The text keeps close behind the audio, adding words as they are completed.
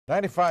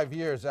95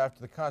 years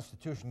after the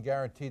Constitution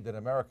guaranteed that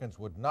Americans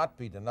would not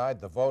be denied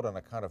the vote on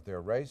account of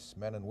their race,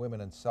 men and women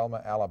in Selma,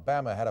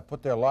 Alabama had to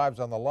put their lives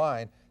on the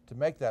line to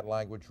make that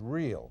language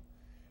real.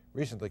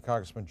 Recently,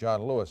 Congressman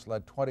John Lewis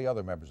led 20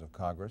 other members of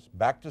Congress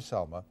back to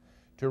Selma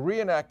to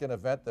reenact an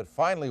event that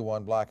finally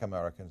won black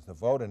Americans the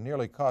vote and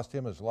nearly cost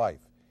him his life.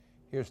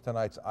 Here's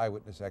tonight's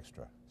Eyewitness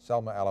Extra,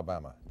 Selma,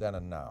 Alabama, then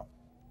and now.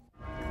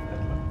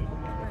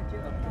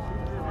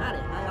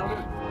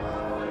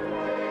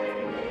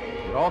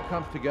 It all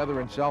comes together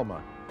in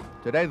Selma.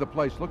 Today, the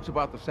place looks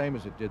about the same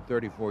as it did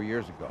 34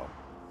 years ago.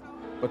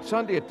 But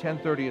Sunday at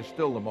 10:30 is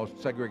still the most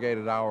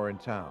segregated hour in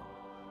town.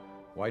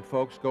 White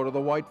folks go to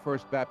the White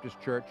First Baptist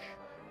Church.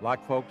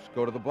 Black folks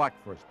go to the Black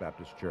First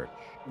Baptist Church.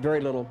 Very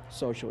little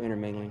social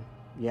intermingling.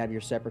 You have your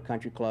separate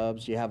country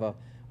clubs. You have a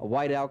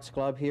White Elks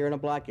Club here and a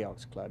Black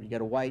Elks Club. You got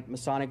a White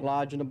Masonic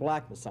Lodge and a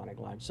Black Masonic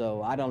Lodge.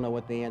 So I don't know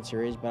what the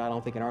answer is, but I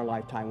don't think in our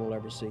lifetime we'll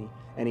ever see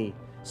any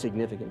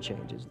significant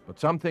changes. But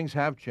some things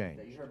have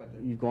changed.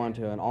 You've gone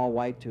to an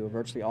all-white to a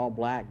virtually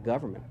all-black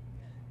government.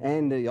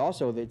 And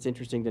also, it's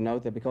interesting to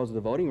note that because of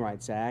the Voting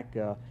Rights Act,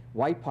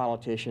 white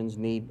politicians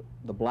need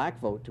the black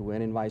vote to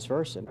win and vice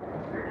versa.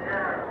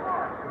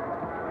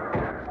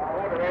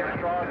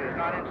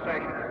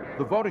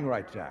 The Voting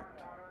Rights Act.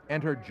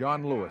 Enter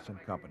John Lewis and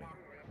company.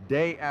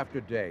 Day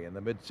after day in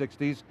the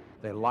mid-60s,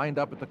 they lined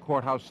up at the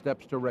courthouse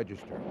steps to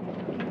register.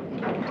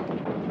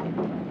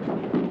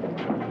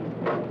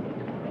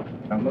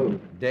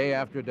 Day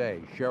after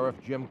day, Sheriff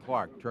Jim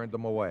Clark turned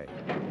them away.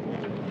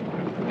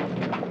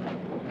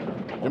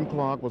 Jim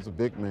Clark was a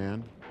big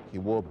man. He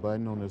wore a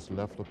button on his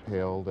left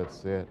lapel that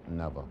said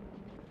never.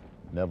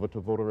 Never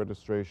to voter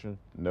registration,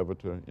 never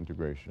to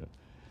integration.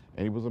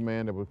 And he was a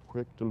man that was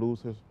quick to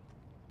lose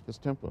his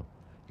temper.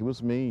 He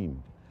was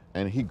mean.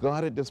 And he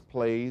guarded this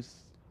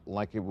place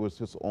like it was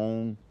his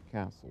own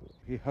castle.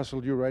 He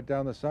hustled you right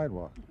down the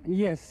sidewalk.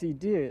 Yes, he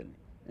did,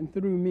 and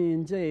threw me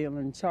in jail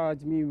and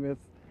charged me with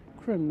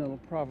criminal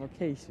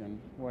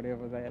provocation,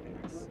 whatever that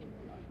is.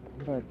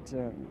 But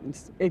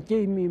it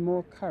gave me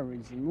more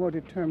courage and more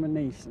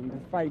determination to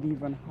fight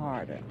even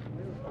harder.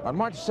 On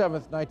March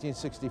 7th,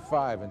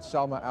 1965, in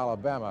Selma,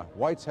 Alabama,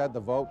 whites had the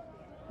vote,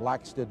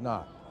 blacks did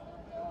not.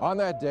 On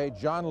that day,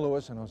 John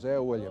Lewis and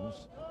Hosea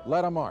Williams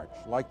led a march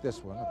like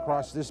this one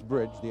across this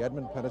bridge, the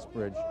Edmund Pettus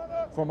Bridge,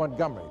 for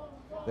Montgomery.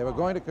 They were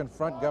going to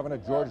confront Governor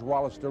George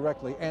Wallace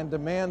directly and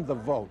demand the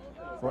vote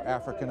for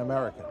African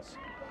Americans.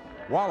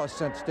 Wallace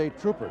sent state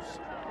troopers.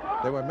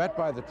 They were met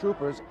by the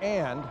troopers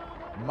and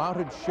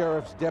mounted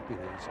sheriff's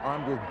deputies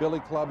armed with billy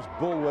clubs,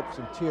 bullwhips,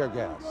 and tear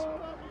gas.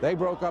 They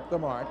broke up the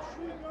march,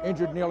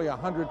 injured nearly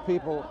 100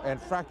 people,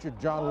 and fractured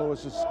John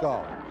Lewis's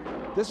skull.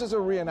 This is a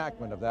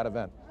reenactment of that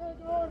event.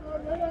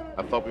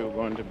 I thought we were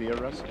going to be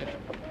arrested,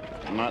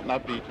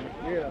 not beaten.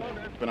 Yeah.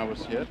 When I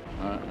was hit,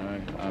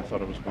 I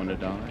thought I was going to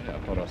die. I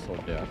thought I saw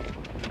death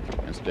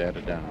and stared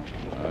it down.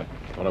 I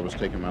thought I was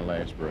taking my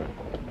last breath.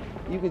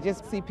 You could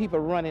just see people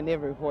running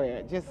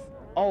everywhere, just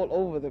all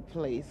over the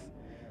place.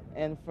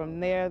 And from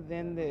there,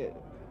 then the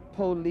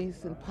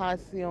police and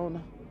posse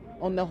on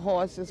the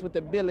horses with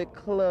the billy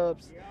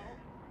clubs,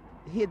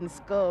 hitting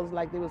skulls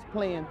like they was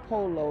playing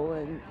polo.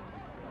 And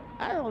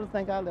I don't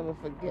think I'll ever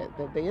forget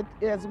that day.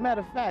 As a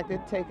matter of fact,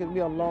 it taken me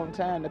a long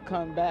time to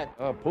come back.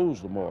 I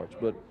opposed the march,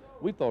 but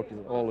we thought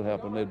that all that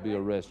happened, they'd be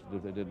arrested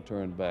if they didn't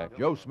turn back.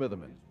 Joe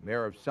Smitherman,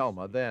 mayor of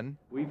Selma then.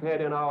 We've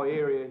had in our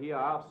area here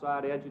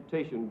outside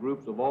agitation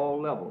groups of all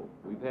levels.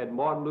 We've had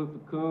Martin Luther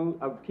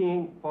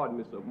King,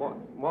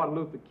 Martin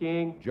Luther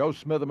King. Joe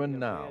Smitherman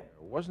now.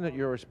 Wasn't it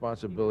your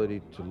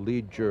responsibility to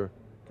lead your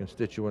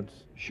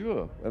constituents?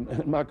 Sure,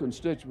 and my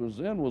constituents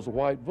then was a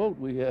white vote.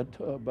 We had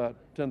about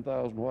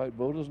 10,000 white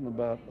voters and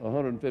about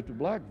 150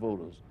 black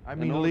voters. I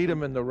mean, lead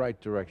them in the right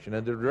direction,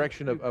 in the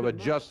direction of a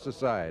just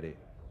society.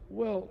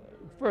 Well,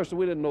 first,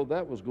 we didn't know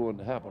that was going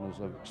to happen, as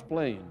I've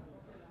explained.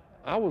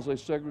 I was a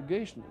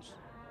segregationist.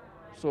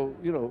 So,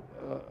 you know,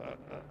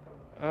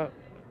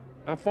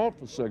 I fought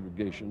for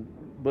segregation,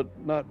 but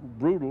not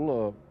brutal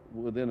or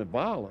with any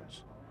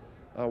violence.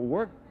 I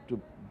worked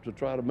to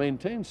try to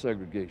maintain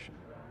segregation.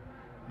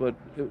 But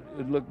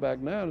it looked back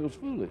now, and it was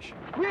foolish.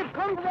 We have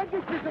come to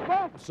register to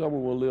vote.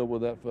 Someone will live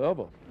with that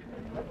forever.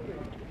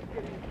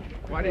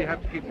 Why do you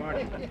have to keep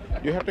marching?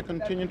 You have to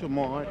continue to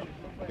march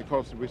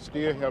because we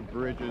still have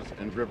bridges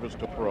and rivers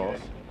to cross.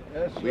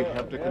 Yes, we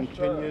have to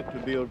continue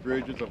to build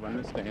bridges of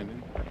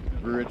understanding,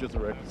 bridges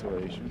of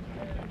reconciliation,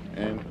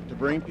 and to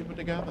bring people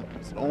together.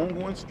 It's an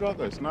ongoing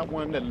struggle. It's not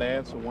one that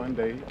lasts for one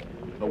day,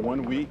 or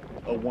 1 week,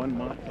 or 1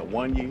 month, or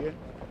 1 year,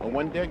 or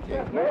 1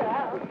 decade.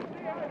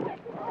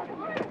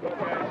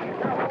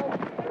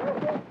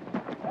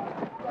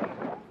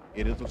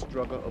 It is a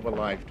struggle of a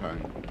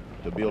lifetime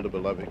to build a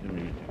beloved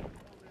community.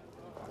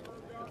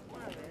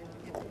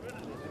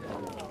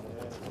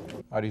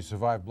 How do you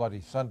survive Bloody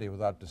Sunday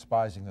without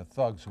despising the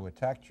thugs who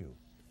attacked you?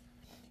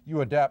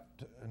 You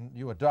adopt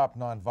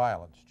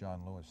nonviolence,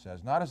 John Lewis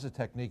says, not as a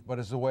technique, but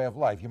as a way of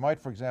life. You might,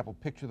 for example,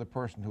 picture the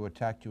person who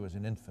attacked you as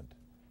an infant,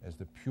 as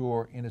the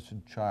pure,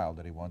 innocent child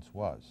that he once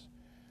was.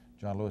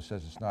 John Lewis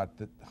says it's not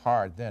that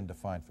hard then to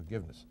find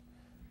forgiveness.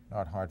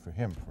 Not hard for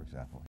him, for example.